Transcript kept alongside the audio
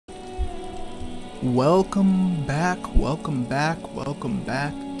Welcome back to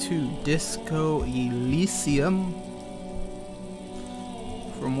Disco Elysium.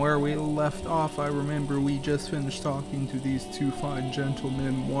 From where we left off, I remember we just finished talking to these two fine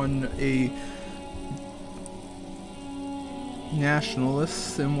gentlemen, one a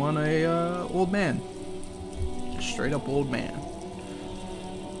nationalist and one a old man. Straight up old man.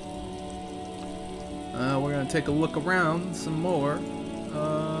 We're gonna take a look around some more.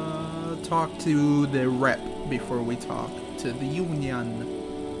 Talk to the rep before we talk to the union.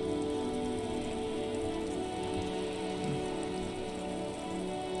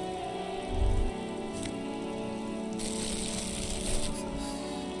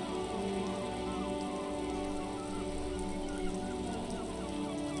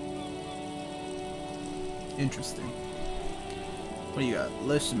 Interesting. What do you got?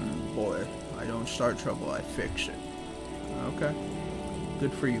 Listen, boy, I don't start trouble, I fix it. Okay.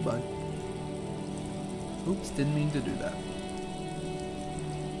 Good for you, bud. Oops, didn't mean to do that.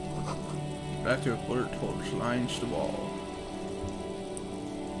 Back to alert torch, lines the wall.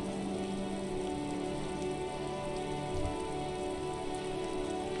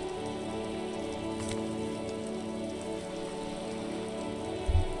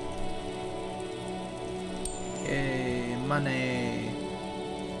 Hey, money.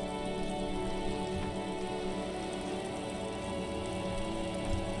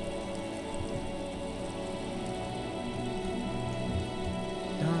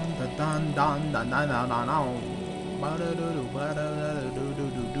 Dun dun dun dun dun dun dun. Ba da da do ba da da do do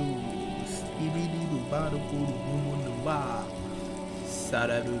do do. Skibby doo ba do do boom do ba. Sa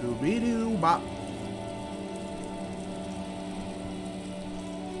da do do be do ba.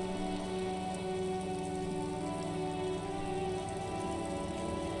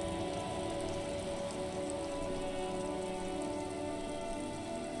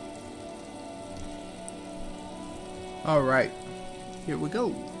 All right, here we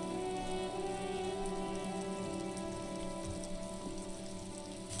go.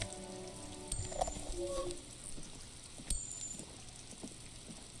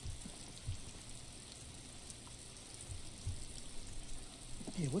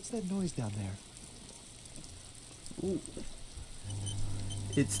 Hey, what's that noise down there? Ooh.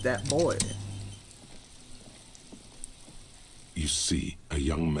 It's that boy. You see a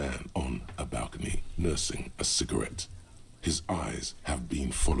young man on a balcony nursing a cigarette. His eyes have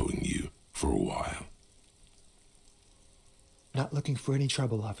been following you for a while. Not looking for any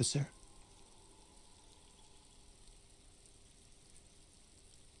trouble, officer.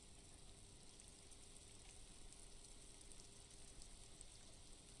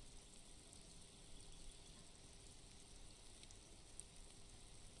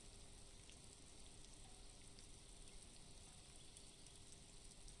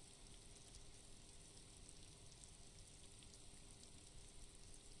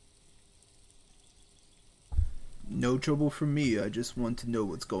 No trouble for me, I just want to know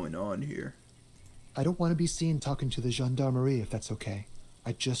what's going on here. I don't want to be seen talking to the gendarmerie if that's okay.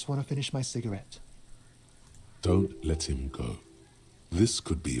 I just want to finish my cigarette. Don't let him go. This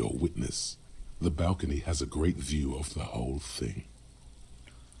could be your witness. The balcony has a great view of the whole thing.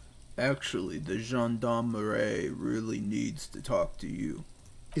 Actually, the gendarmerie really needs to talk to you.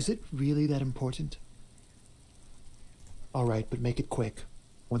 Is it really that important? All right, but make it quick.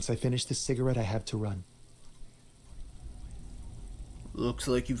 Once I finish this cigarette, I have to run. Looks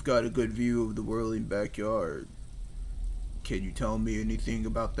like you've got a good view of the whirling backyard. Can you tell me anything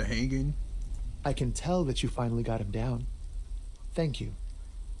about the hanging? I can tell that you finally got him down. Thank you.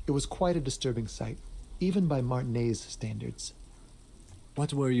 It was quite a disturbing sight, even by Martinet's standards.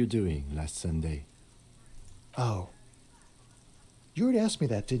 What were you doing last Sunday? Oh. You already asked me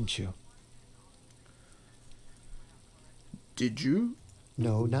that, didn't you? Did you?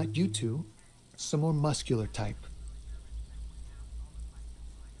 No, not you two. Some more muscular type.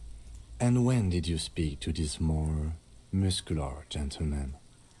 And when did you speak to this more muscular gentleman?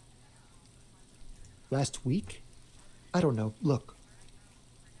 Last week? I don't know. Look.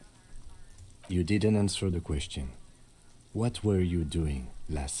 You didn't answer the question. What were you doing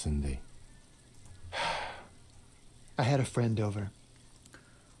last Sunday? I had a friend over.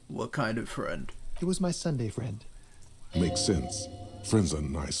 What kind of friend? It was my Sunday friend. Makes sense. Friends are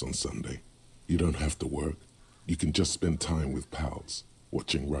nice on Sunday. You don't have to work. You can just spend time with pals,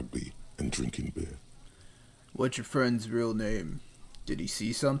 watching rugby and drinking beer. What's your friend's real name? Did he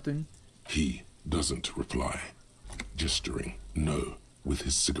see something? He doesn't reply, gesturing no with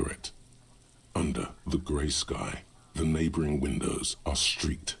his cigarette. Under the grey sky, the neighboring windows are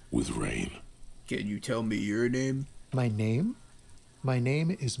streaked with rain. Can you tell me your name? My name? My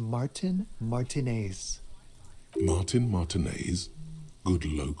name is Martin Martinez. Martin Martinez? Good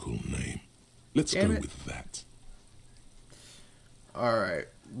local name. Let's go with that. Alright,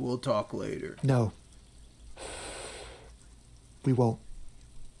 we'll talk later. No. We won't.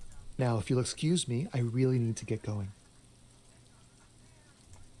 Now, if you'll excuse me, I really need to get going.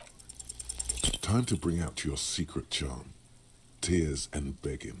 Time to bring out your secret charm. Tears and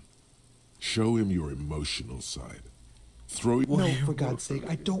begging. Show him your emotional side. Throw it. No, for God's sake,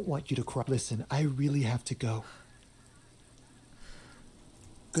 I don't want you to cry. Listen, I really have to go.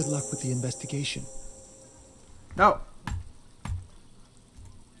 Good luck with the investigation. No.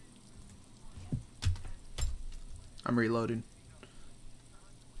 I'm reloading.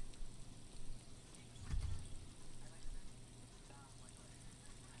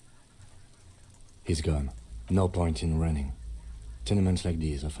 He's gone. No point in running. Tenements like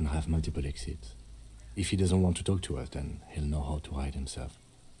these often have multiple exits. If he doesn't want to talk to us, then he'll know how to hide himself.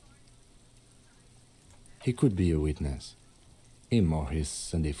 He could be a witness. Him or his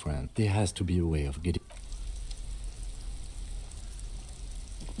Sunday friend. There has to be a way of getting...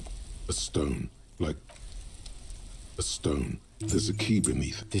 A stone. Like... a stone. There's a key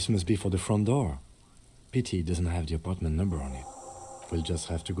beneath it. This must be for the front door. Pity it doesn't have the apartment number on it. We'll just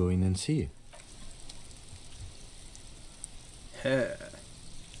have to go in and see. Heh.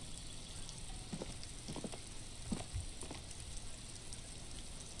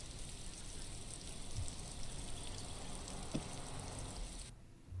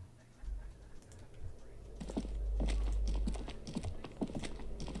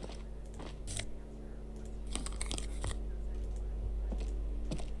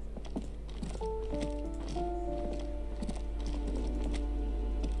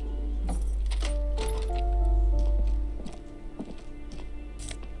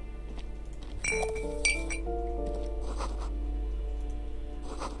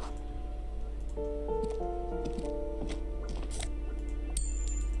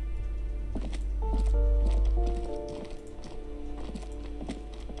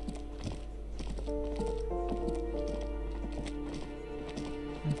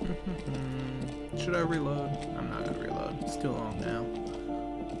 Should I reload? I'm not gonna reload. It's too long now.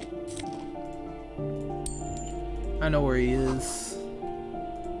 I know where he is.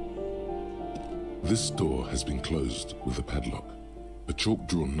 This door has been closed with a padlock. A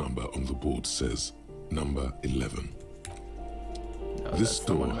chalk-drawn number on the board says number 11. No, This that's the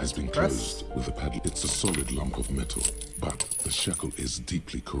door one has that's been pressed. closed with a padlock. It's a solid lump of metal, but the shackle is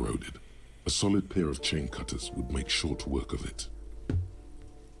deeply corroded. A solid pair of chain cutters would make short work of it.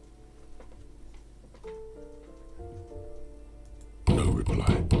 No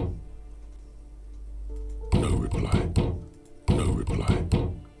reply. No reply. No reply.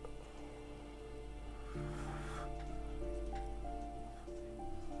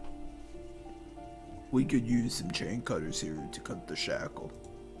 We could use some chain cutters here to cut the shackle.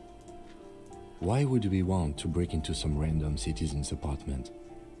 Why would we want to break into some random citizen's apartment?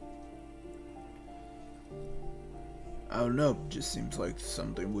 I don't know, just seems like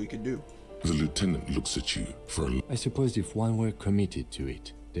something we could do. The lieutenant looks at you for a... I suppose if one were committed to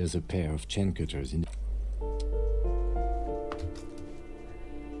it, there's a pair of chain cutters in...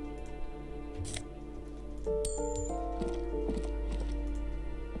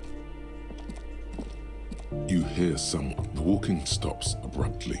 You hear someone. The walking stops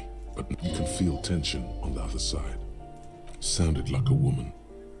abruptly, but you can feel tension on the other side. Sounded like a woman.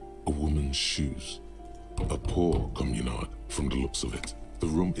 A woman's shoes. A poor communard, from the looks of it. The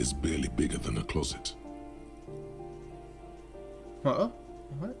room is barely bigger than a closet. Huh?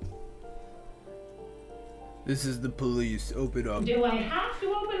 What? This is the police. Open up. Do I have to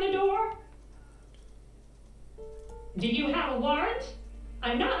open the door? Do you have a warrant?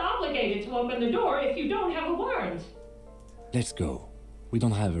 I'm not obligated to open the door if you don't have a warrant. Let's go. We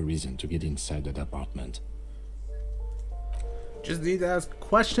don't have a reason to get inside that apartment. Just need to ask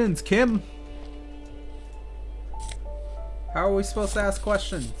questions, Kim. How are we supposed to ask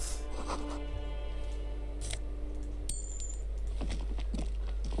questions?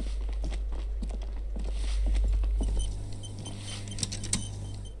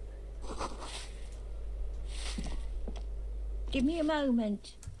 Give me a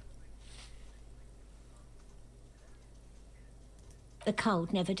moment. The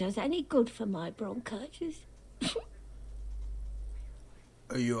cold never does any good for my bronchitis.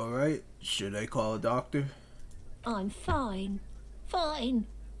 Are you alright? Should I call a doctor? I'm fine. Fine.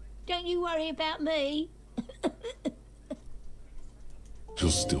 Don't you worry about me.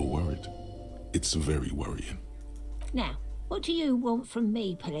 You're still worried. It's very worrying. Now, what do you want from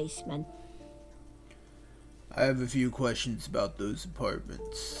me, policeman? I have a few questions about those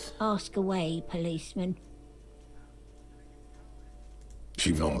apartments. Ask away, policeman.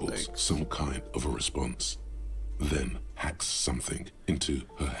 She That's all mumbles thanks. some kind of a response, then hacks something into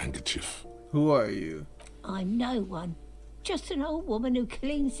her handkerchief. Who are you? I'm no one. Just an old woman who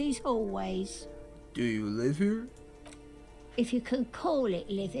cleans these hallways. Do you live here? If you can call it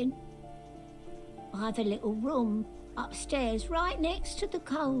living. I have a little room upstairs right next to the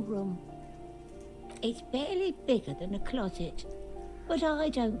coal room. It's barely bigger than a closet, but I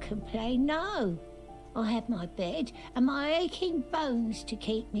don't complain, no. I have my bed and my aching bones to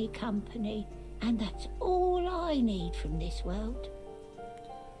keep me company, and that's all I need from this world.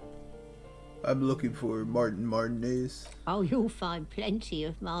 I'm looking for Martin Martinez. Oh, you'll find plenty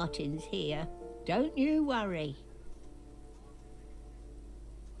of Martins here. Don't you worry.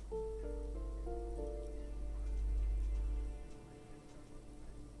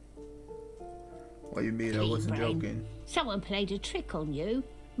 What do you mean I wasn't Brain. joking? Someone played a trick on you.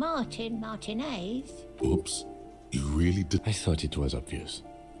 Martinez. Oops, you really did. I thought it was obvious.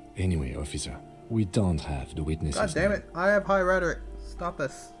 Anyway, officer, we don't have the witnesses. God damn it, I have high rhetoric. Stop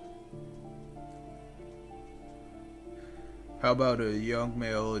this. How about a young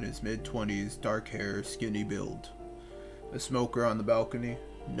male in his mid-20s, dark hair, skinny build? A smoker on the balcony?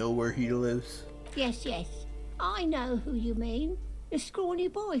 Know where he lives? Yes. I know who you mean. The scrawny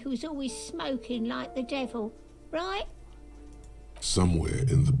boy who's always smoking like the devil, right? Somewhere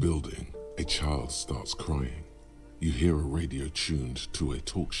in the building, a child starts crying. You hear a radio tuned to a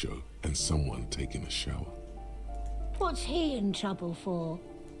talk show and someone taking a shower. What's he in trouble for?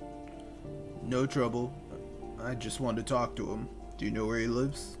 No trouble. I just want to talk to him. Do you know where he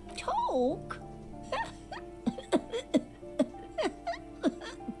lives? Talk?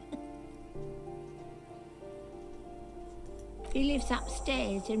 He lives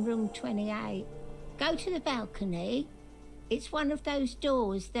upstairs in room 28. Go to the balcony. It's one of those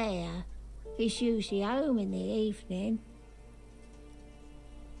doors there. He's usually home in the evening.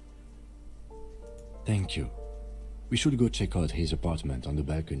 Thank you. We should go check out his apartment on the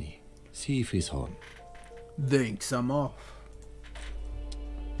balcony. See if he's home. Thanks, I'm off.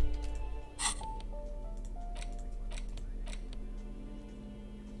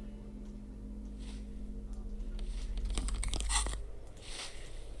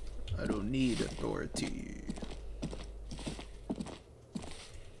 I don't need authority.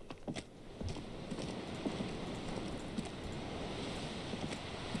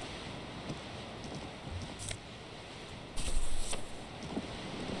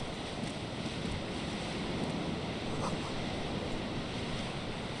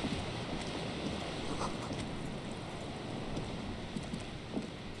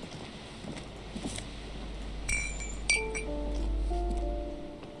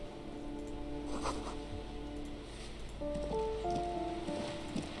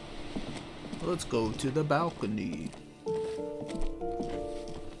 Let's go to the balcony.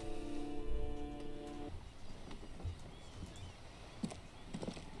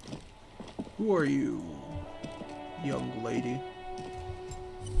 Who are you, young lady?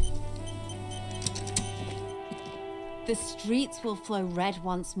 The streets will flow red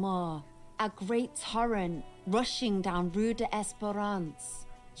once more, a great torrent rushing down Rue de Esperance.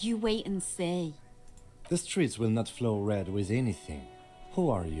 You wait and see. The streets will not flow red with anything. Who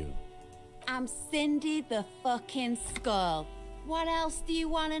are you? I'm Cindy the fucking Skull. What else do you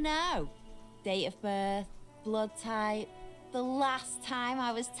want to know? Date of birth, blood type, the last time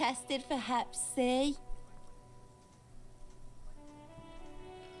I was tested for Hep C.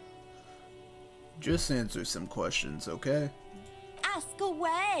 Just answer some questions, okay? Ask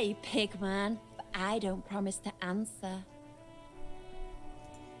away, pigman, but I don't promise to answer.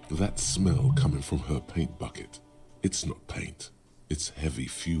 That smell coming from her paint bucket. It's not paint. It's heavy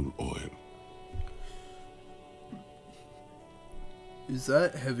fuel oil. Is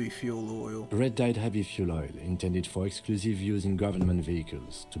that heavy fuel oil? Red-dyed heavy fuel oil, intended for exclusive use in government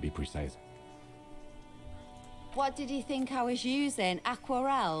vehicles, to be precise. What did you think I was using?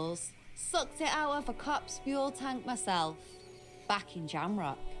 Aquarels? Sucked it out of a cop's fuel tank myself. Back in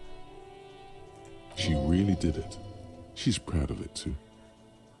Jamrock. She really did it. She's proud of it too.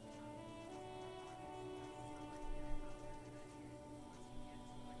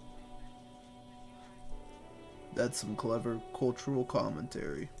 That's some clever cultural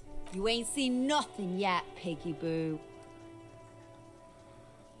commentary. You ain't seen nothing yet, piggy boo.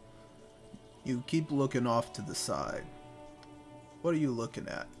 You keep looking off to the side. What are you looking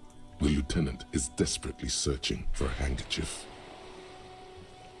at? The lieutenant is desperately searching for a handkerchief.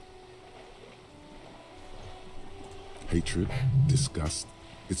 Hatred, disgust,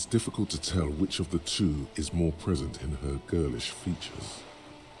 It's difficult to tell which of the two is more present in her girlish features.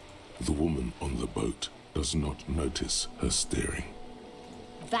 The woman on the boat does not notice her staring.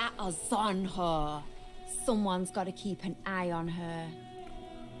 That is on her. Someone's got to keep an eye on her.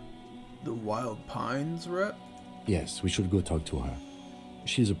 The Wild Pines rep? Yes, we should go talk to her.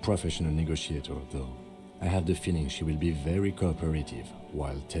 She's a professional negotiator, though. I have the feeling she will be very cooperative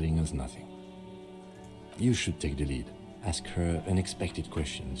while telling us nothing. You should take the lead. Ask her unexpected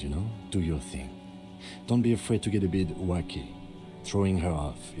questions, you know? Do your thing. Don't be afraid to get a bit wacky. Throwing her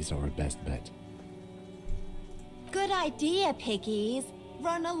off is our best bet. Good idea, piggies.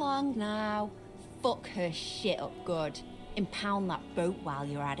 Run along now. Fuck her shit up good. Impound that boat while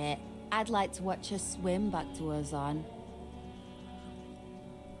you're at it. I'd like to watch her swim back to Ozon.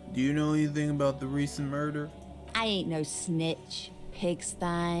 Do you know anything about the recent murder? I ain't no snitch,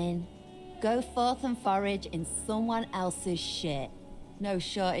 Pigstein. Go forth and forage in someone else's shit. No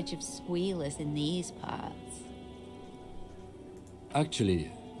shortage of squealers in these parts.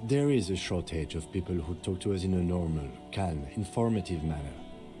 Actually, there is a shortage of people who talk to us in a normal, calm, informative manner.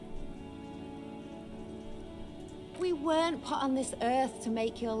 We weren't put on this earth to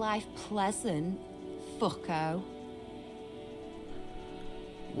make your life pleasant, fucko.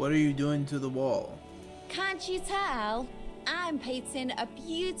 What are you doing to the wall? Can't you tell? I'm painting a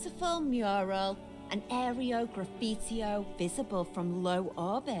beautiful mural, an aereo graffitio visible from low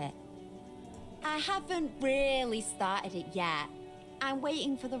orbit. I haven't really started it yet. I'm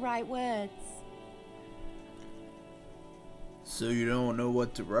waiting for the right words. So you don't know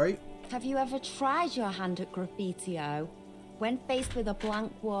what to write? Have you ever tried your hand at graffitio? When faced with a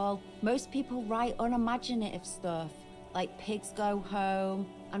blank wall, most people write unimaginative stuff, like pigs go home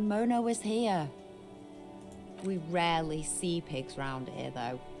and Mona was here. We rarely see pigs round here,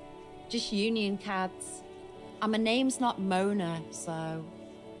 though. Just union cads. And my name's not Mona, so...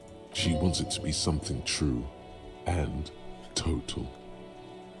 She wants it to be something true and total.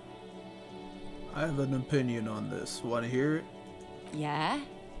 I have an opinion on this. Want to hear it? Yeah?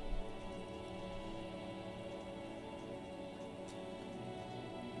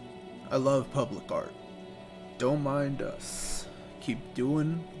 I love public art. Don't mind us. Keep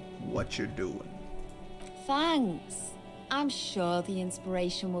doing what you're doing. Thanks. I'm sure the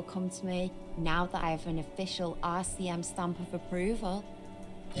inspiration will come to me now that I have an official RCM stamp of approval.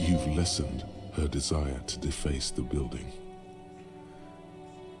 You've lessened her desire to deface the building.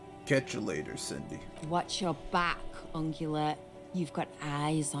 Catch you later, Cindy. Watch your back, Ungulate. You've got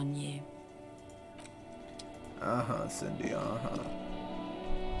eyes on you. Uh-huh, Cindy, uh-huh.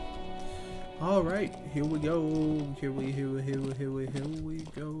 Alright, here we go. Here we go.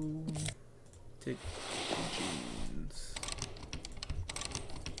 Take the jeans.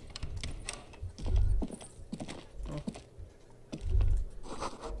 Oh.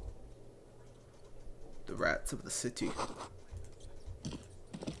 The rats of the city.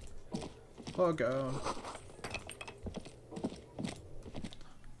 Oh god.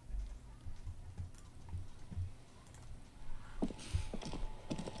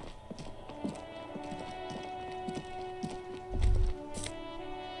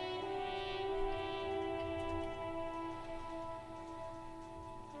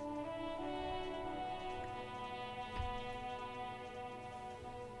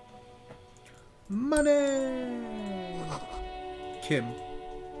 Money! Kim.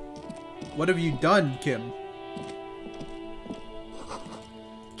 What have you done, Kim?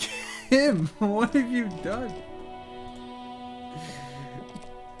 Kim, what have you done?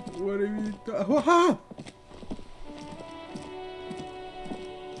 What have you done? Wah!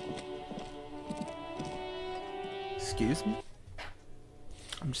 Excuse me?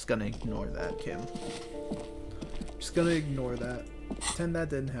 I'm just gonna ignore that, Kim. Just gonna ignore that. Pretend that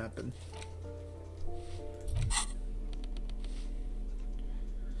didn't happen.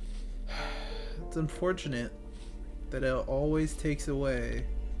 It's unfortunate that it always takes away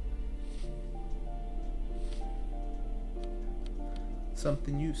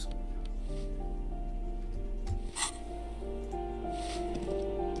something useful.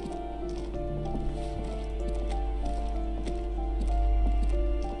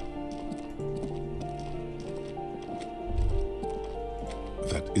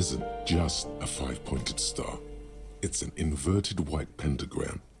 That isn't just a five-pointed star. It's an inverted white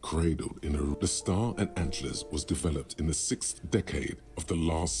pentagram cradled in a... The star and antlers was developed in the 6th decade of the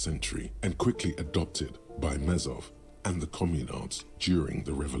last century and quickly adopted by Mezov and the communards during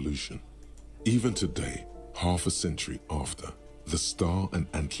the revolution. Even today, half a century after, the star and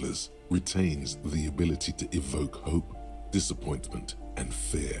antlers retains the ability to evoke hope, disappointment, and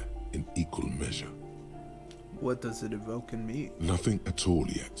fear in equal measure. What does it evoke in me? Nothing at all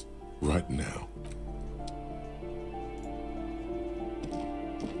yet. Right now.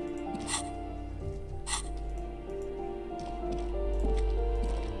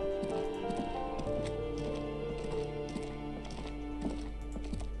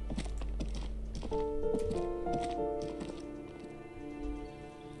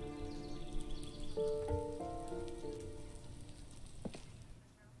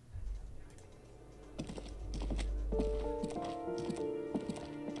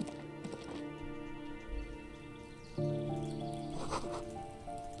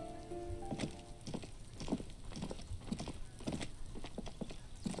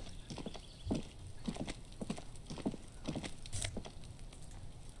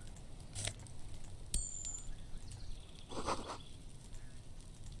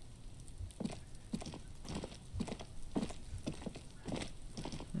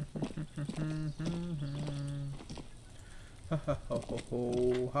 Ha ha ho ho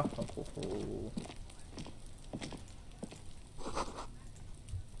ho, ha ha ho ho.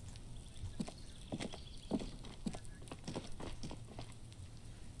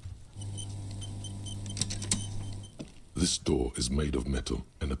 This door is made of metal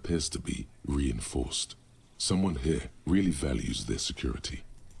and appears to be reinforced. Someone here really values their security.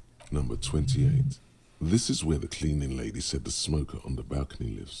 Number 28. This is where the cleaning lady said the smoker on the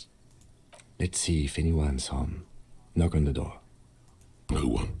balcony lives. Let's see if anyone's home. Knock on the door. No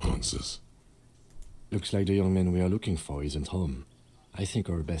one answers. Looks like the young man we are looking for isn't home. I think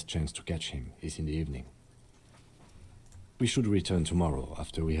our best chance to catch him is in the evening. We should return tomorrow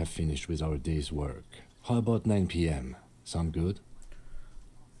after we have finished with our day's work. How about 9 p.m.? Sound good?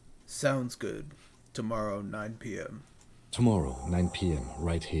 Sounds good. Tomorrow, 9 p.m. Tomorrow, 9 p.m.,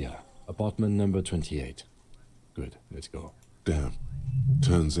 right here. Apartment number 28. Good, let's go. Damn.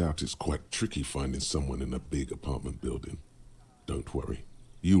 Turns out it's quite tricky finding someone in a big apartment building. Don't worry.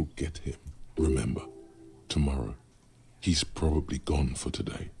 You'll get him. Remember, tomorrow. He's probably gone for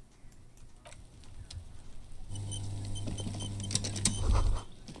today.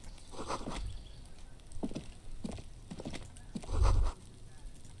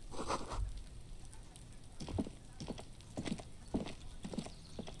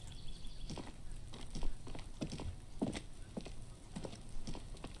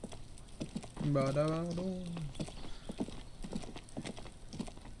 Ba-da-ba-doo.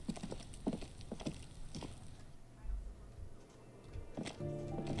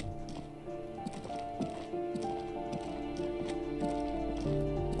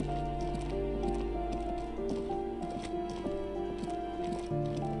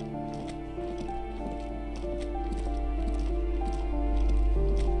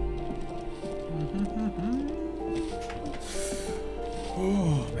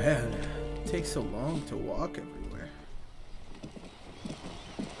 Oh man, it takes so long to walk everywhere.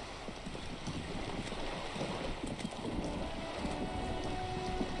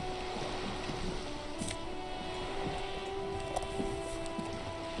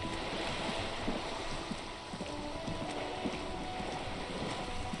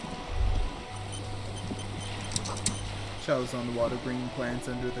 Shells on the water, green plants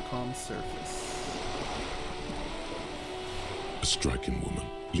under the calm surface. A striking woman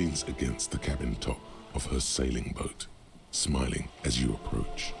leans against the cabin top of her sailing boat, smiling as you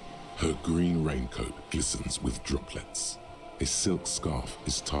approach. Her green raincoat glistens with droplets. A silk scarf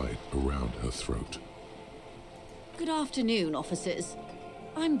is tied around her throat. Good afternoon, officers.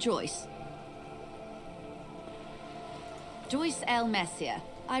 I'm Joyce. Joyce L. Messier.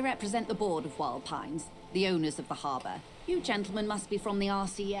 I represent the board of Wild Pines, the owners of the harbor. You gentlemen must be from the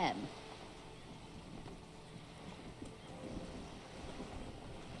RCM.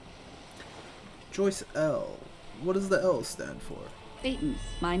 Joyce L. What does the L stand for? Baton,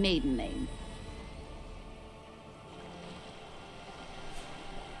 my maiden name.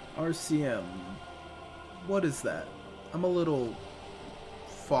 RCM. What is that? I'm a little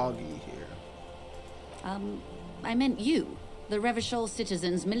foggy here. I meant you, the Revachol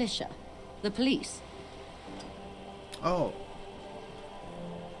Citizens Militia, the police. Oh.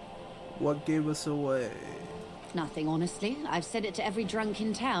 What gave us away? Nothing, honestly. I've said it to every drunk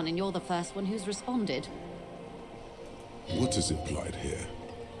in town, and you're the first one who's responded. What is implied here?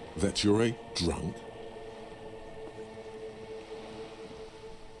 That you're a drunk?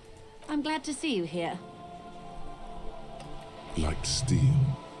 I'm glad to see you here. Like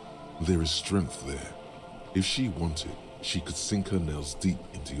steel. There is strength there. If she wanted, she could sink her nails deep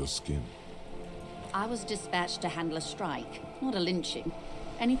into your skin. I was dispatched to handle a strike, not a lynching.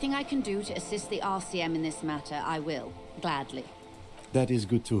 Anything I can do to assist the RCM in this matter, I will, gladly. That is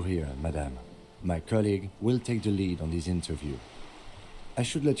good to hear, madame. My colleague will take the lead on this interview. I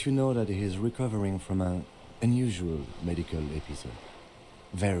should let you know that he is recovering from an unusual medical episode.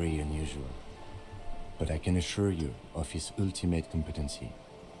 Very unusual. But I can assure you of his ultimate competency.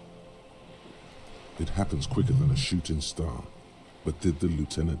 It happens quicker than a shooting star. But did the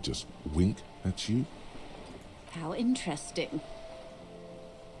lieutenant just wink at you? How interesting.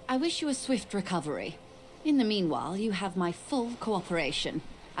 I wish you a swift recovery. In the meanwhile, you have my full cooperation,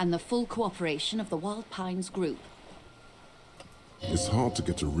 and the full cooperation of the Wild Pines group. It's hard to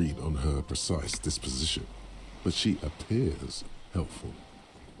get a read on her precise disposition, but she appears helpful.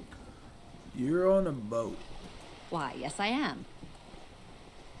 You're on a boat. Why, yes I am.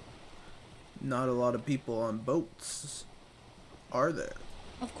 Not a lot of people on boats, are there?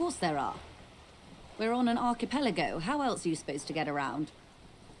 Of course there are. We're on an archipelago. How else are you supposed to get around?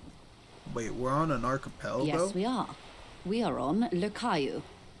 Wait, we're on an archipelago? Yes, we are. We are on Le Caillou.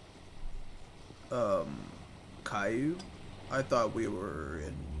 Caillou? I thought we were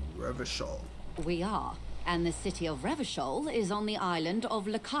in Revachol. We are. And the city of Revachol is on the island of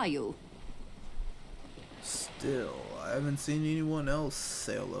Le Caillou. Still, I haven't seen anyone else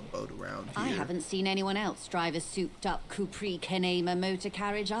sail a boat around here. I haven't seen anyone else drive a souped-up Capri Kenema motor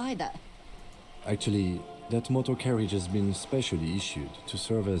carriage either. Actually, that motor carriage has been specially issued to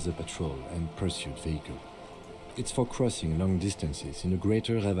serve as a patrol and pursuit vehicle. It's for crossing long distances in the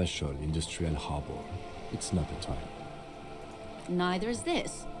greater Revachol industrial harbor. It's not a toy. Neither is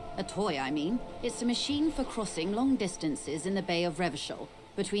this. A toy, I mean. It's a machine for crossing long distances in the Bay of Revachol,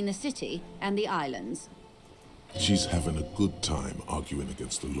 between the city and the islands. She's having a good time arguing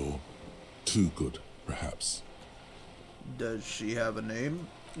against the law. Too good, perhaps. Does she have a name?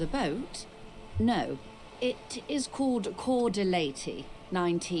 The boat? No. It is called Cordelati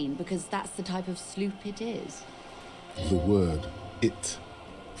 19 because that's the type of sloop it is. The word "it"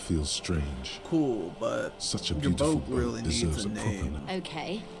 feels strange. Cool, but Such a your beautiful boat really needs deserves a a proper name. name.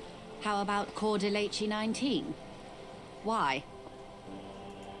 Okay. How about Cordelati 19? Why?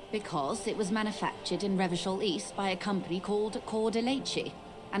 Because it was manufactured in Revachol East by a company called Cordelati,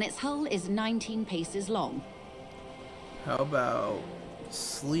 and its hull is 19 paces long. How about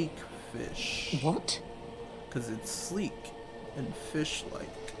sleek fish? What? Because it's sleek and fish-like.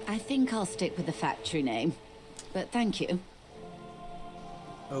 I think I'll stick with the factory name. But thank you.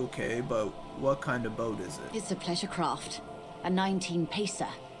 Okay, but what kind of boat is it? It's a pleasure craft, a 19-pacer.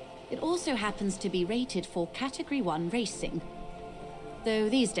 It also happens to be rated for Category 1 racing. Though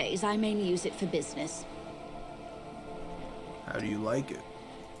these days I mainly use it for business. How do you like it?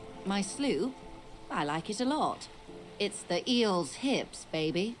 My sloop? I like it a lot. It's the eel's hips,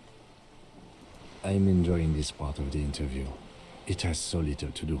 baby. I'm enjoying this part of the interview. It has so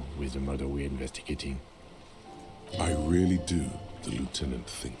little to do with the murder we're investigating. I really do, the lieutenant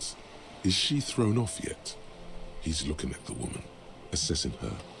thinks. Is she thrown off yet? He's looking at the woman, assessing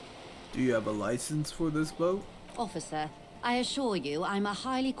her. Do you have a license for this boat? Officer, I assure you I'm a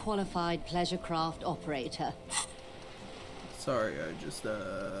highly qualified pleasure craft operator. Sorry,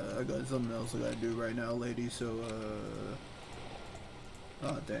 I got something else I gotta do right now, lady, so,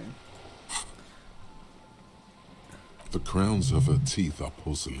 oh, dang. The crowns of her teeth are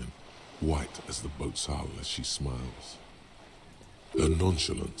porcelain, white as the boat's hull as she smiles. Her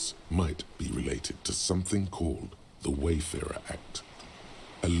nonchalance might be related to something called the Wayfarer Act,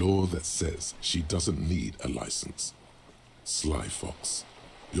 a law that says she doesn't need a license. Sly fox,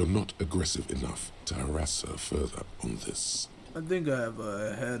 you're not aggressive enough to harass her further on this. I think I have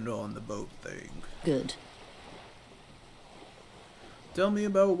a handle on the boat thing. Good. Tell me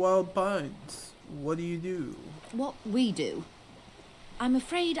about Wild Pines. What do you do? What we do? I'm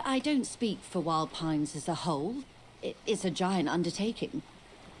afraid I don't speak for Wild Pines as a whole. It's a giant undertaking.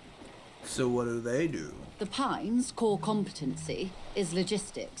 So what do they do? The Pines' core competency is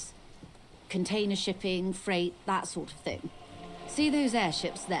logistics. Container shipping, freight, that sort of thing. See those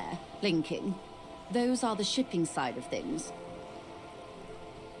airships there, blinking? Those are the shipping side of things.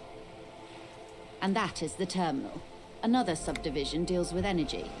 And that is the terminal. Another subdivision deals with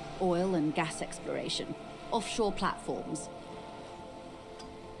energy, oil and gas exploration, offshore platforms.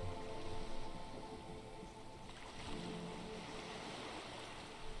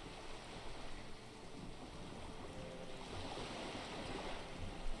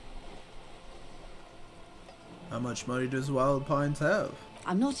 How much money does Wild Pines have?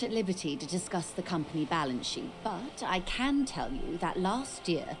 I'm not at liberty to discuss the company balance sheet, but I can tell you that last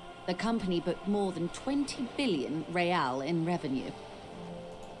year, the company booked more than 20 billion real in revenue.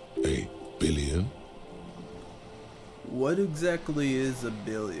 A billion? What exactly is a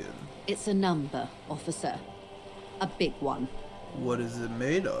billion? It's a number, officer. A big one. What is it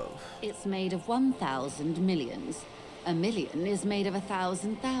made of? It's made of 1,000 millions. A million is made of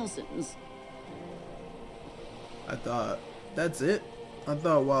 1,000 thousands. I thought, that's it? I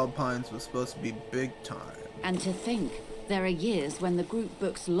thought Wild Pines was supposed to be big time. And to think, there are years when the group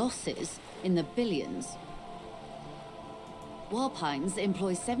books losses in the billions. Wild Pines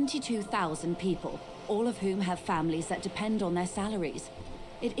employs 72,000 people, all of whom have families that depend on their salaries.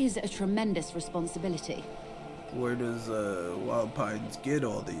 It is a tremendous responsibility. Where does Wild Pines get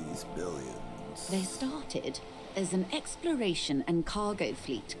all these billions? They started as an exploration and cargo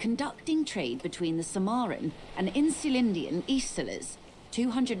fleet conducting trade between the Samaran and Insulindian Isolas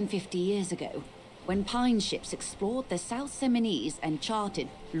 250 years ago, when Pine ships explored the South Seminese and charted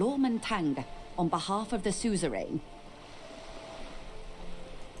Lormantang on behalf of the suzerain.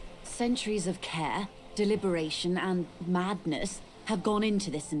 Centuries of care, deliberation, and madness have gone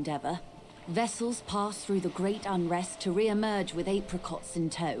into this endeavor. Vessels pass through the Great Unrest to re-emerge with apricots in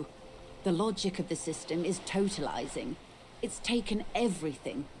tow. The logic of the system is totalizing. It's taken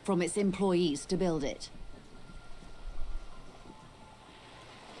everything from its employees to build it.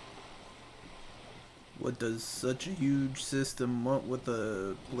 What does such a huge system want with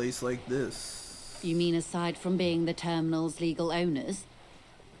a place like this? You mean aside from being the terminal's legal owners,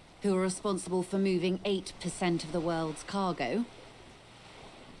 who are responsible for moving 8% of the world's cargo?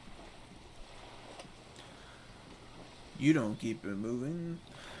 You don't keep it moving.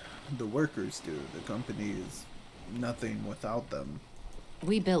 The workers do. The company is nothing without them.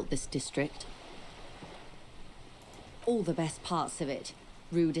 We built this district. All the best parts of it.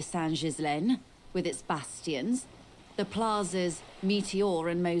 Rue de Saint-Ghislain, with its bastions, the plazas Meteor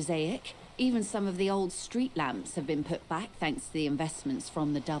and Mosaic. Even some of the old street lamps have been put back thanks to the investments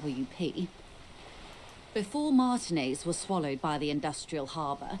from the WP. Before Martinez was swallowed by the industrial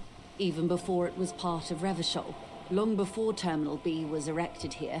harbour, even before it was part of Revachol, long before Terminal B was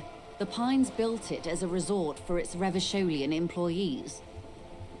erected here, the Pines built it as a resort for its Revacholian employees.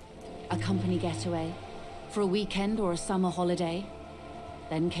 A company getaway, for a weekend or a summer holiday.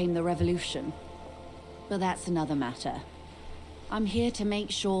 Then came the revolution. But that's another matter. I'm here to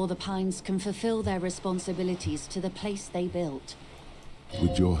make sure the Pines can fulfill their responsibilities to the place they built.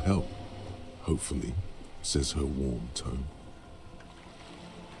 With your help, hopefully, says her warm tone.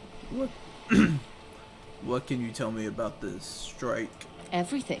 What? What can you tell me about this strike?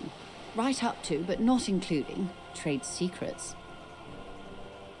 Everything. Right up to, but not including, trade secrets.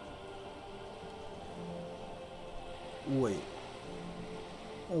 Wait.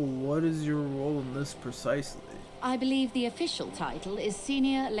 What is your role in this precisely? I believe the official title is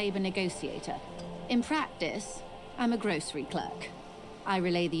Senior Labor Negotiator. In practice, I'm a grocery clerk. I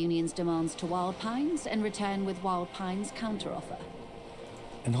relay the union's demands to Wild Pines and return with Wild Pines' counteroffer.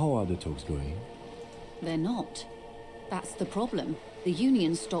 And how are the talks going? They're not. That's the problem. The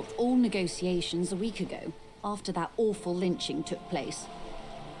union stopped all negotiations a week ago, after that awful lynching took place.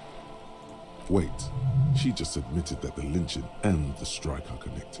 Wait, she just admitted that the lynching and the strike are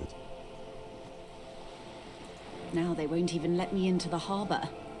connected. Now they won't even let me into the harbor.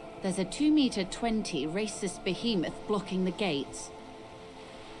 There's a 2-meter 20 racist behemoth blocking the gates.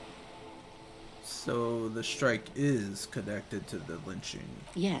 So the strike is connected to the lynching.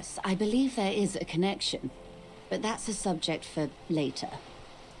 Yes, I believe there is a connection. But that's a subject for later.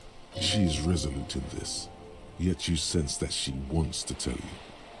 She's resolute in this, yet you sense that she wants to tell you.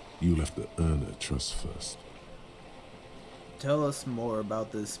 You'll have to earn her trust first. Tell us more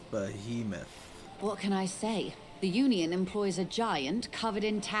about this behemoth. What can I say? The union employs a giant covered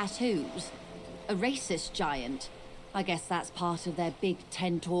in tattoos. A racist giant. I guess that's part of their big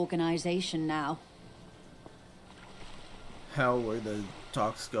tent organization now. How were the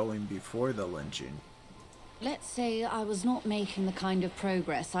talks going before the lynching? Let's say I was not making the kind of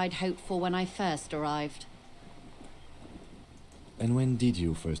progress I'd hoped for when I first arrived. And when did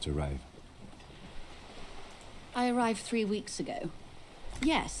you first arrive? I arrived 3 weeks ago.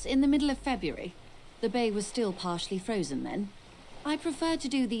 Yes, in the middle of February. The bay was still partially frozen then. I prefer to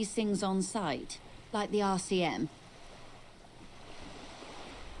do these things on site, like the RCM.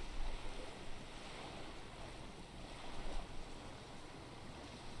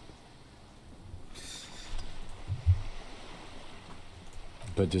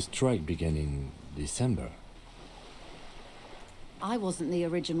 But the strike began in December. I wasn't the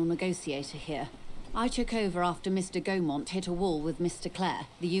original negotiator here. I took over after Mr. Gaumont hit a wall with Mr. Clare,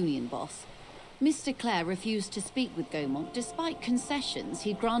 the union boss. Mr. Clare refused to speak with Gaumont despite concessions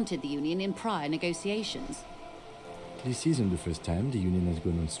he'd granted the union in prior negotiations. This isn't the first time the union has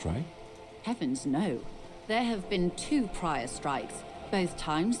gone on strike. Heavens no. There have been 2 prior strikes. Both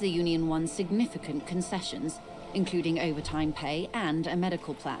times the union won significant concessions. including overtime pay and a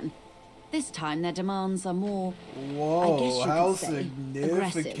medical plan. This time, their demands are more, I guess you how could say,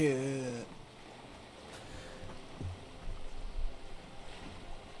 aggressive. significant.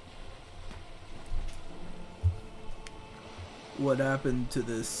 What happened to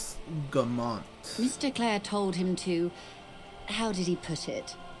this Gamont? Mr. Clare told him to, how did he put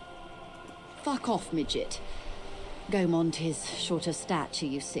it? Fuck off, midget. Gaumont is short of stature,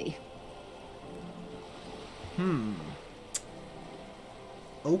 you see.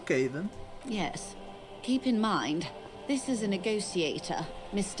 Okay then. Yes. Keep in mind, this is a negotiator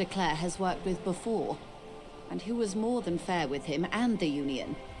Mr. Clare has worked with before, and who was more than fair with him and the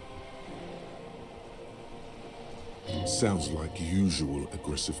Union. Sounds like usual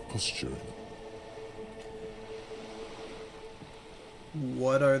aggressive posturing.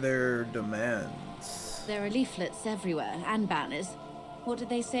 What are their demands? There are leaflets everywhere, and banners. What did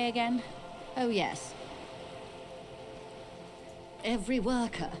they say again? Oh, yes. Every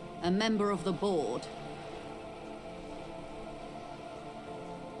worker, a member of the board.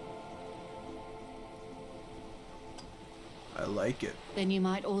 I like it. Then you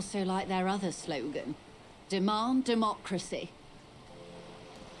might also like their other slogan. Demand democracy.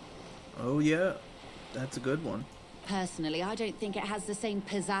 Oh yeah, that's a good one. Personally, I don't think it has the same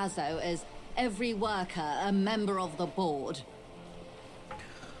pizzazzo as every worker, a member of the board.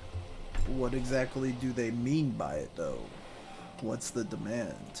 What exactly do they mean by it though? What's the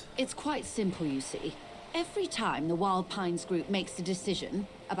demand? It's quite simple, you see. Every time the Wild Pines group makes a decision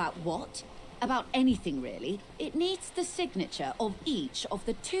about what, about anything really, it needs the signature of each of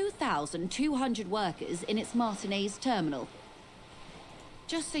the 2,200 workers in its Martinez terminal.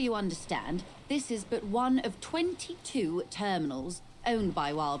 Just so you understand, this is but one of 22 terminals owned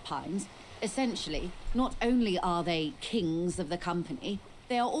by Wild Pines. Essentially, not only are they kings of the company,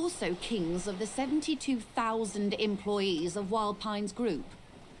 they are also kings of the 72,000 employees of Wild Pines Group.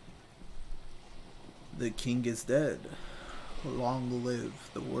 The king is dead. Long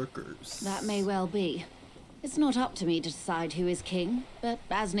live the workers. That may well be. It's not up to me to decide who is king, but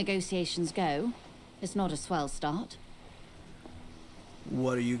as negotiations go, it's not a swell start.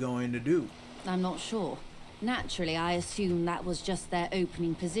 What are you going to do? I'm not sure. Naturally, I assume that was just their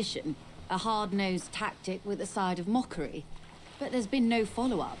opening position, a hard-nosed tactic with a side of mockery. But there's been no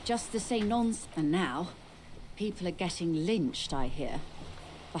follow-up, just the same nonsense. And now, people are getting lynched, I hear.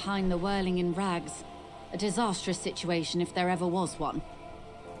 Behind the whirling in rags. A disastrous situation if there ever was one.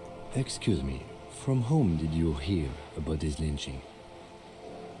 Excuse me, from whom did you hear about this lynching?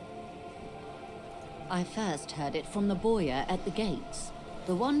 I first heard it from the bowyer at the gates.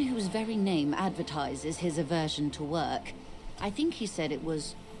 The one whose very name advertises his aversion to work. I think he said it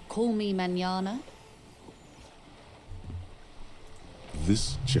was, "Call me mañana."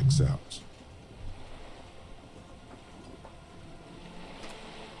 This checks out.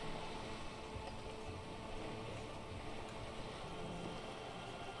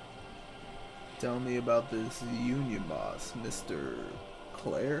 Tell me about this union boss, Mr.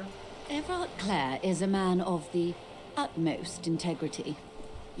 Clare? Everard Clare is a man of the utmost integrity.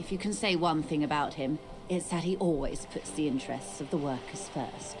 If you can say one thing about him, it's that he always puts the interests of the workers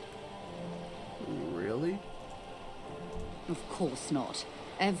first. Really? Of course not.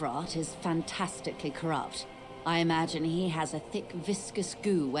 Everard is fantastically corrupt. I imagine he has a thick, viscous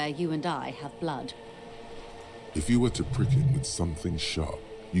goo where you and I have blood. If you were to prick him with something sharp,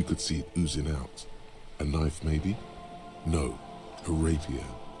 you could see it oozing out. A knife, maybe? No, a rapier.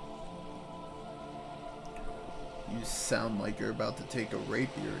 You sound like you're about to take a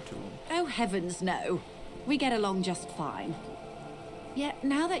rapier to him. Oh, heavens no. We get along just fine. Yet,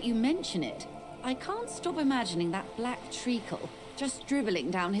 now that you mention it, I can't stop imagining that black treacle just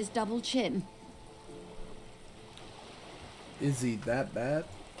dribbling down his double chin. Is he that bad?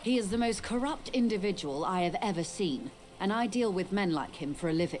 He is the most corrupt individual I have ever seen, and I deal with men like him for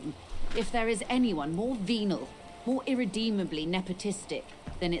a living. If there is anyone more venal, more irredeemably nepotistic,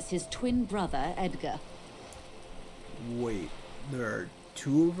 then it's his twin brother, Edgar. Wait, there are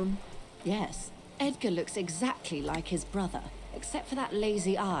two of them? Yes, Edgar looks exactly like his brother, except for that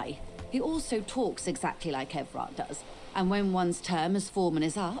lazy eye. He also talks exactly like Everard does, and when one's term as foreman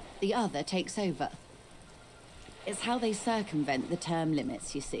is up, the other takes over. It's how they circumvent the term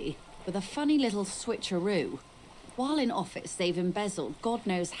limits, you see, with a funny little switcheroo. While in office, they've embezzled God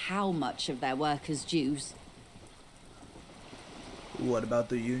knows how much of their workers' dues. What about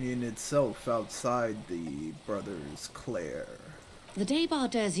the union itself outside the brothers Clare? The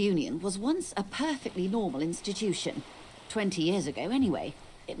Débardeurs Union was once a perfectly normal institution. 20 years ago, anyway.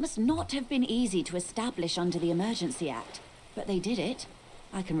 It must not have been easy to establish under the Emergency Act, but they did it.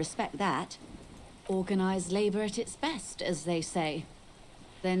 I can respect that. Organized labor at its best, as they say.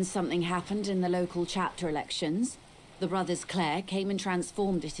 Then something happened in the local chapter elections. The brothers Clare came and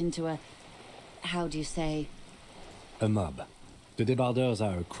transformed it into a... how do you say? A mob. The debardeurs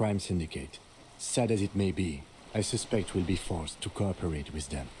are a crime syndicate. Sad as it may be, I suspect we'll be forced to cooperate with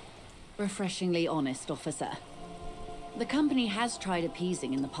them. Refreshingly honest, officer. The company has tried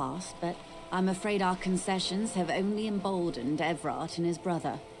appeasing in the past, but I'm afraid our concessions have only emboldened Everard and his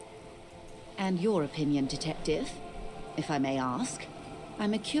brother. And your opinion, detective, if I may ask?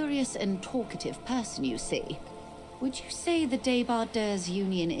 I'm a curious and talkative person, you see. Would you say the Debardeurs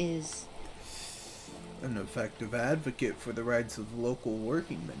Union is... An effective advocate for the rights of local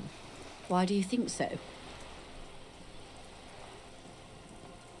workingmen. Why do you think so?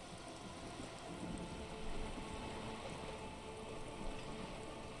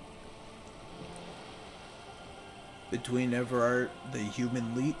 Between Everard, the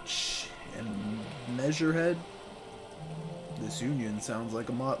human leech, and Measurehead, this union sounds like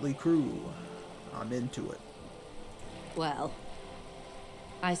a motley crew. I'm into it. Well,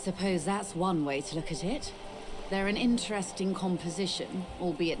 I suppose that's one way to look at it. They're an interesting composition,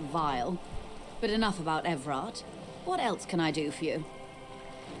 albeit vile. But enough about Everard. What else can I do for you?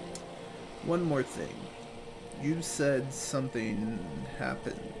 One more thing. You said something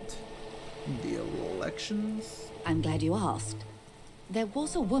happened. The elections? I'm glad you asked. There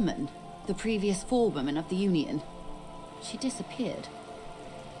was a woman, the previous forewoman of the Union. She disappeared.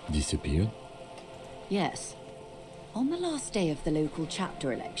 Disappeared? Yes. On the last day of the local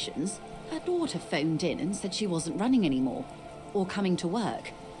chapter elections, her daughter phoned in and said she wasn't running anymore, or coming to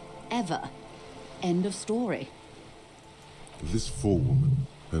work. Ever. End of story. This forewoman,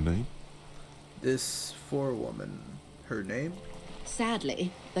 her name? This forewoman, her name?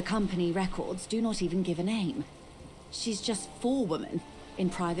 Sadly, the company records do not even give a name. She's just forewoman in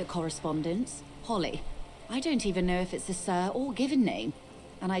private correspondence, Holly. I don't even know if it's a sir or given name,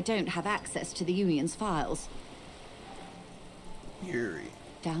 and I don't have access to the Union's files. Eerie.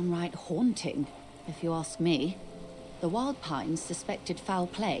 Downright haunting, if you ask me. The Wild Pines suspected foul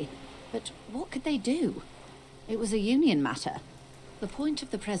play, but what could they do? It was a Union matter. The point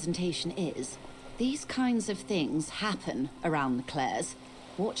of the presentation is, these kinds of things happen around the Clares.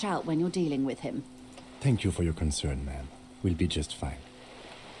 Watch out when you're dealing with him. Thank you for your concern, ma'am. We'll be just fine.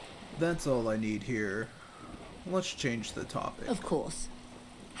 That's all I need here. Let's change the topic. Of course.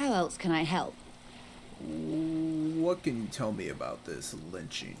 How else can I help? What can you tell me about this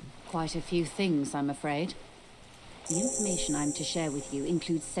lynching? Quite a few things, I'm afraid. The information I'm to share with you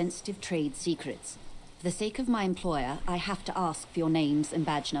includes sensitive trade secrets. For the sake of my employer, I have to ask for your names and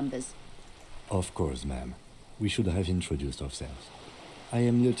badge numbers. Of course, ma'am. We should have introduced ourselves. I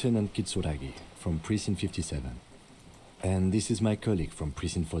am Lieutenant Kitsuragi, from Precinct 57. And this is my colleague from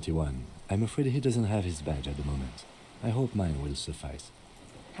Precinct 41. I'm afraid he doesn't have his badge at the moment. I hope mine will suffice.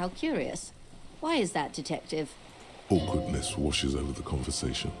 How curious. Why is that, Detective? Awkwardness washes over the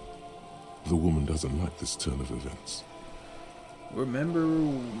conversation. The woman doesn't like this turn of events. Remember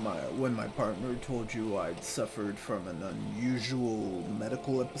when my partner told you I'd suffered from an unusual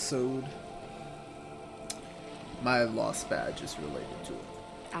medical episode? My lost badge is related to it.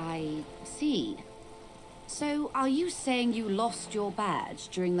 I see. So, are you saying you lost your badge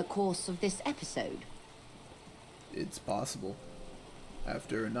during the course of this episode? It's possible.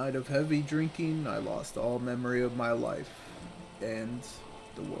 After a night of heavy drinking, I lost all memory of my life and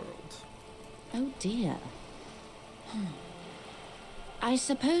the world. Oh dear. I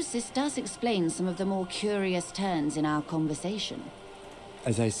suppose this does explain some of the more curious turns in our conversation.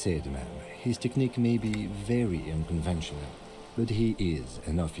 As I said, ma'am, his technique may be very unconventional, but he is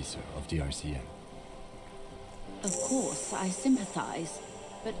an officer of the RCM. Of course, I sympathize,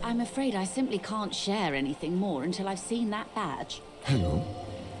 but I'm afraid I simply can't share anything more until I've seen that badge. Hang on.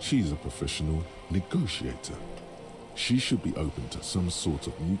 She's a professional negotiator. She should be open to some sort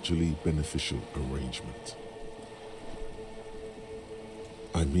of mutually beneficial arrangement.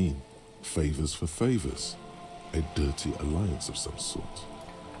 I mean, favors for favors. A dirty alliance of some sort.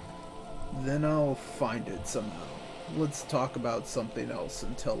 Then I'll find it somehow. Let's talk about something else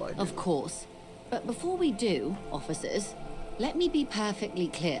until I do. Of course. But before we do, officers, let me be perfectly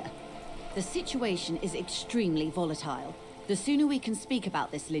clear. The situation is extremely volatile. The sooner we can speak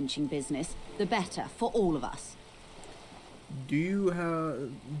about this lynching business, the better for all of us. Do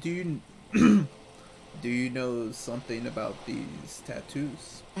you know something about these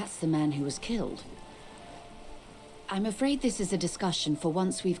tattoos? That's the man who was killed. I'm afraid this is a discussion for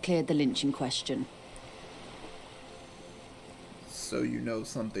once we've cleared the lynching question. So you know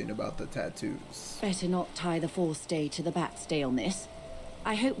something about the tattoos? Better not tie the Force Day to the Bat's Day on this.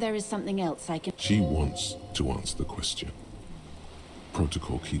 I hope there is something else I can... She wants to answer the question.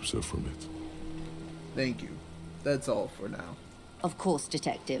 Protocol keeps her from it. Thank you. That's all for now. Of course,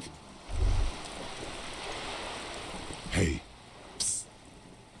 Detective. Hey. Psst.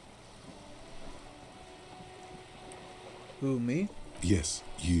 Who, me? Yes,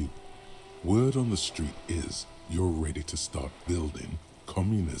 you. Word on the street is you're ready to start building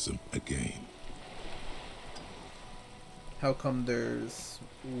communism again. How come there's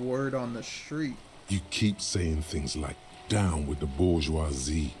word on the street? You keep saying things like, down with the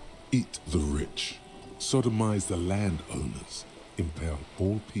bourgeoisie, eat the rich, sodomize the landowners, impale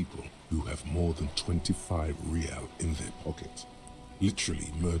all people who have more than 25 real in their pockets,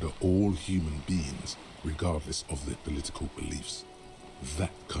 literally murder all human beings regardless of their political beliefs.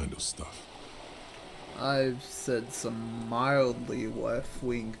 That kind of stuff. I've said some mildly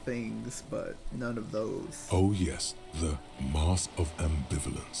left-wing things, but none of those. Oh yes, the mask of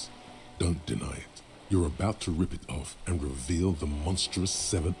ambivalence. Don't deny it. You're about to rip it off and reveal the monstrous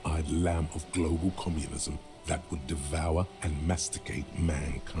seven-eyed lamb of global communism that would devour and masticate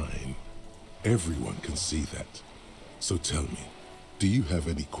mankind. Everyone can see that. So tell me, do you have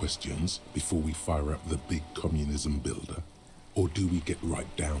any questions before we fire up the big communism builder? Or do we get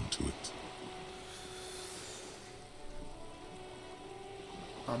right down to it?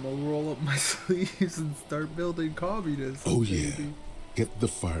 I'm gonna roll up my sleeves and start building communism. Oh yeah. baby. Get the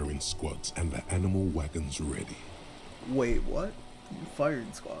firing squads and the animal wagons ready. Wait, what?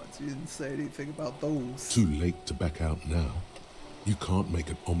 Firing squads? You didn't say anything about those. Too late to back out now. You can't make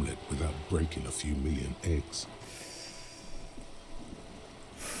an omelette without breaking a few million eggs.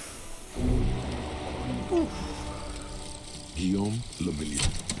 Guillaume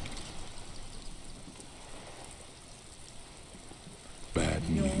Lemillion. Bad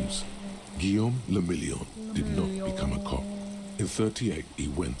news. Guillaume Lemillion did not become a cop. In 1938, he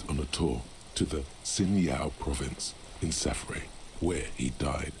went on a tour to the Sinyao province in Safre, where he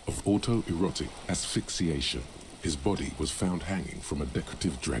died of autoerotic asphyxiation. His body was found hanging from a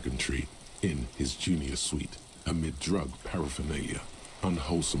decorative dragon tree in his junior suite amid drug paraphernalia,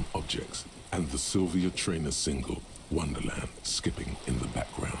 unwholesome objects, and the Sylvia Trainer single Wonderland skipping in the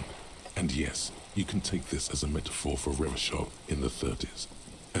background. And yes, you can take this as a metaphor for Revachol in the 30s,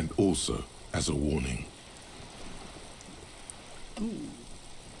 and also as a warning. Ooh.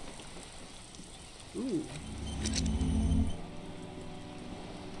 Ooh.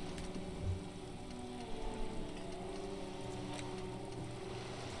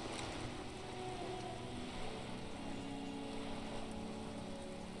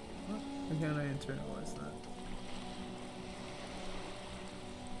 Why can't I internalize that?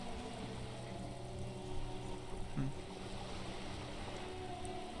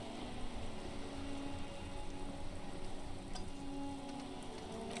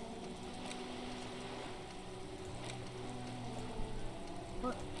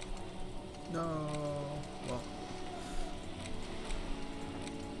 What? No. Well.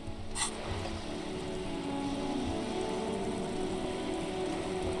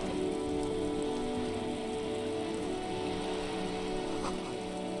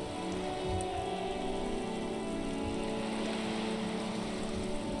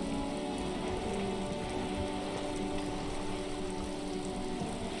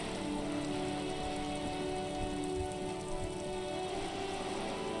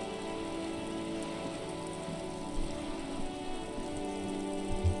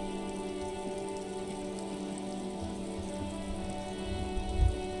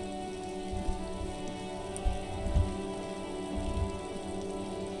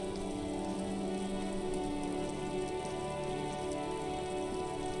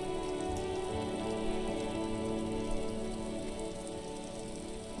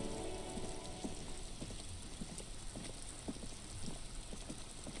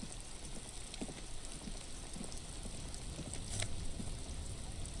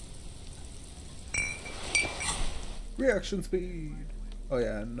 Reaction speed. Oh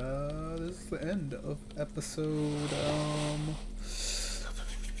yeah, and this is the end of episode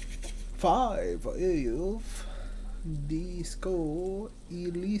 5 of Disco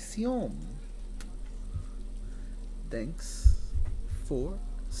Elysium. Thanks for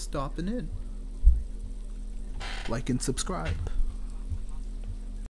stopping in. Like and subscribe.